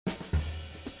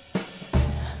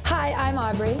Hi, I'm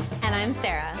Aubrey. And I'm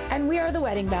Sarah. And we are the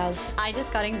Wedding Bells. I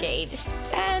just got engaged.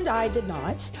 And I did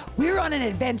not. We're on an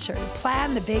adventure to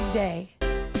plan the big day.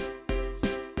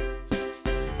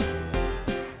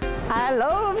 I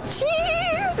love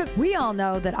cheese! We all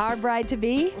know that our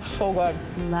bride-to-be So good.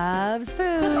 loves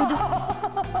food.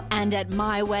 And at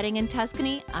my wedding in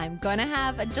Tuscany, I'm gonna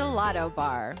have a gelato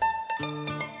bar.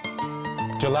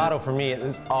 Gelato for me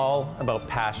is all about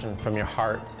passion from your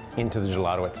heart into the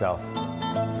gelato itself.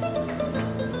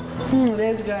 It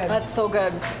is good. That's so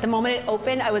good. The moment it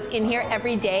opened, I was in here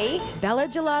every day. Bella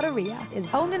Gelateria is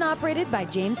owned and operated by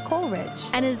James Coleridge.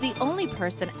 And is the only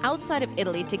person outside of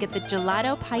Italy to get the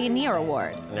Gelato Pioneer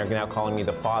Award. And they're now calling me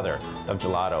the father of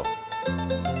gelato.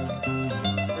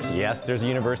 Yes, there's a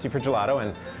university for gelato,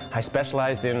 and I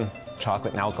specialized in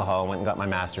chocolate and alcohol and went and got my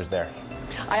master's there.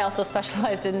 I also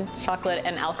specialized in chocolate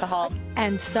and alcohol.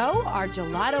 And so our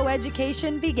gelato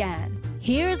education began.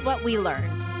 Here's what we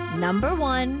learned. Number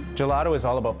 1. Gelato is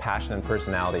all about passion and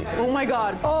personalities. Oh my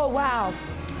God. Oh, wow.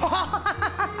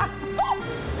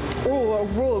 Oh,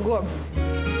 really good.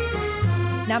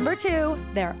 Number 2,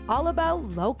 they're all about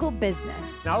local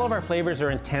business. All of our flavors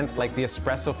are intense, like the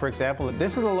espresso, for example.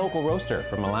 This is a local roaster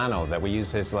from Milano that we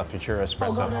use his La Futura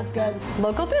espresso. Oh, that's good.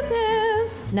 Local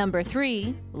business. Number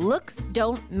 3. Looks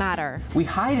don't matter. We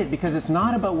hide it because it's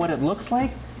not about what it looks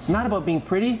like. It's not about being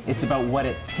pretty. It's about what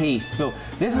it tastes. So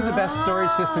this is the best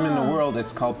storage system in the world.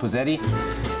 It's called Pozzetti.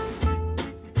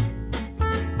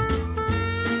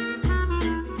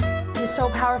 You're so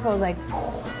powerful. It's like,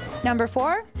 Number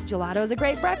 4, gelato is a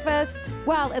great breakfast.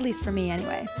 Well, at least for me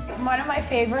anyway. one of my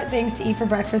favorite things to eat for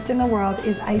breakfast in the world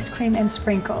is ice cream and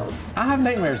sprinkles. I have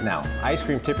nightmares now. Ice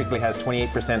cream typically has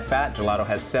 28% fat. Gelato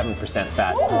has 7%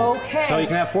 fat. Okay. So you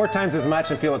can have 4 times as much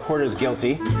and feel a quarter as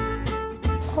guilty.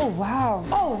 Oh, wow.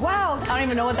 Oh, wow. I don't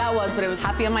even know what that was, but it was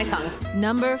happy on my tongue.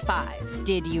 Number 5.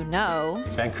 Did you know?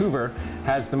 Vancouver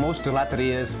has the most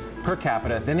gelaterias per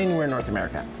capita than anywhere in North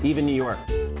America, even New York.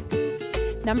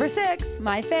 Number 6,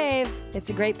 my fave.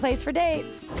 It's a great place for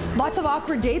dates. Lots of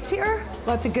awkward dates here.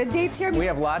 Lots of good dates here. We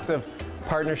have lots of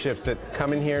partnerships that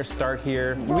come in here, start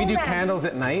here. We do Romance. candles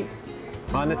at night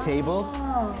on the tables.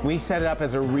 We set it up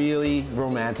as a really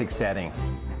romantic setting.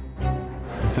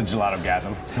 It's a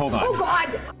gelato-gasm. Hold on. Oh,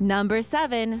 God. Number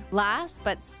 7. Last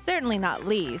but certainly not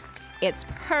least, it's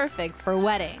perfect for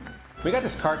weddings. We got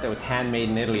this cart that was handmade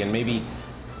in Italy, and maybe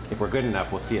if we're good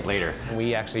enough, we'll see it later.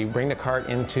 We actually bring the cart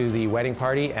into the wedding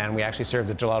party, and we actually serve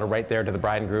the gelato right there to the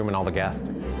bride and groom and all the guests.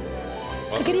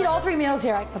 You could eat all 3 meals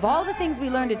here. Of all the things we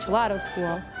learned at gelato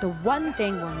school, the one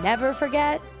thing we'll never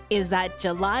forget Is that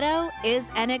gelato is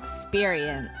an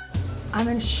experience. I'm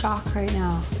in shock right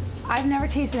now. I've never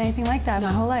tasted anything like that in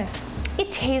my whole life.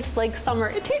 It tastes like summer.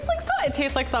 It tastes like sun. It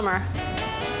tastes like summer.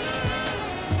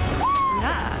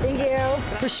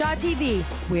 For Shaw TV,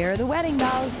 we're the Wedding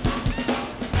Bells.